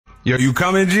Yo, you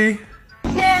coming, G?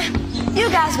 Nah, you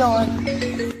guys going.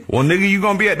 Well, nigga, you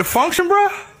gonna be at the function, bro?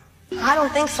 I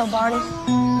don't think so, Barney.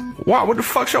 Why? What the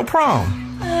fuck's your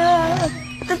problem?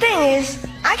 The thing is,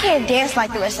 I can't dance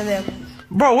like the rest of them.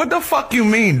 Bro, what the fuck you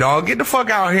mean, dog? Get the fuck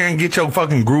out here and get your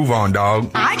fucking groove on,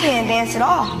 dog. I can't dance at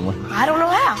all. I don't know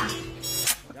how.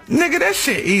 Nigga, that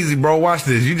shit easy, bro. Watch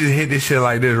this. You just hit this shit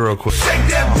like this real quick. Shake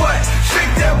that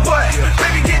butt,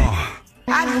 baby, get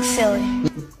I look silly.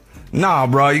 Nah,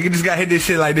 bro, you just gotta hit this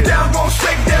shit like this. down, gon'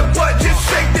 shake that butt, just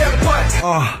shake that butt.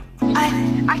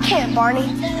 I can't, Barney.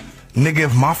 Nigga,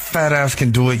 if my fat ass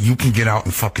can do it, you can get out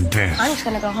and fucking dance. I'm just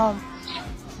gonna go home.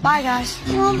 Bye, guys.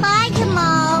 Well, bye,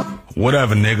 Jamal.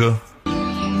 Whatever, nigga.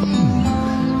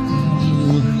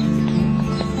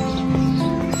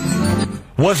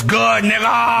 What's good,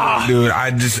 nigga? Dude,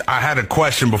 I had a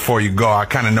question before you go. I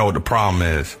kind of know what the problem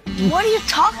is. What are you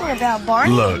talking about,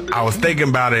 Barney? Look, I was thinking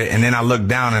about it, and then I looked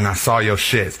down and I saw your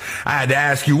shits. I had to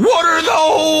ask you, what are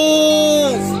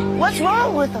those? What's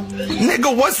wrong with them?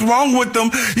 Nigga, what's wrong with them?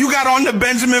 You got on the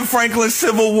Benjamin Franklin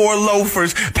Civil War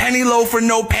loafers, penny loafer,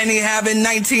 no penny having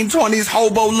 1920s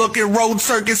hobo looking road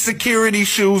circus security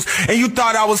shoes, and you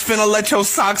thought I was finna let your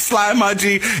socks slide, my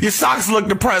G. Your socks look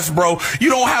depressed, bro. You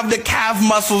don't have the calf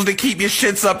muscles to keep your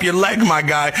shits up your leg, my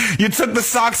guy. You took the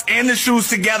socks and the shoes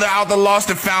together out the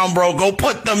lost and found, bro. Go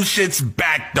put them shits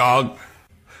back, dog.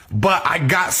 But I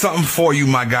got something for you,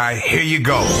 my guy. Here you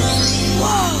go.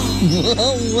 Whoa.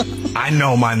 I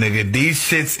know, my nigga. These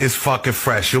shits is fucking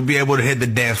fresh. You'll be able to hit the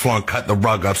dance floor and cut the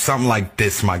rug up. Something like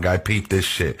this, my guy. Peep this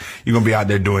shit. You're gonna be out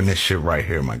there doing this shit right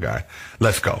here, my guy.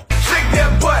 Let's go. Shake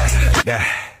that butt. Yeah.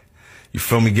 You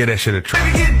feel me? Get that shit a try.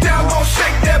 Baby, get down, gon'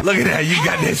 shake that. Look at that. You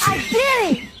got that I shit.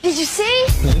 did it. Did you see?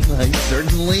 I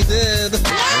certainly did.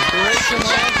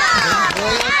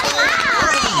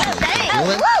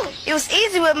 Woo! It was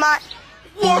easy with my...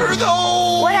 What are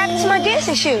those? What happened to my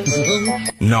dancing shoes?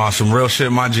 No, some real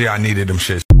shit, my G. I needed them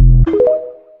shits.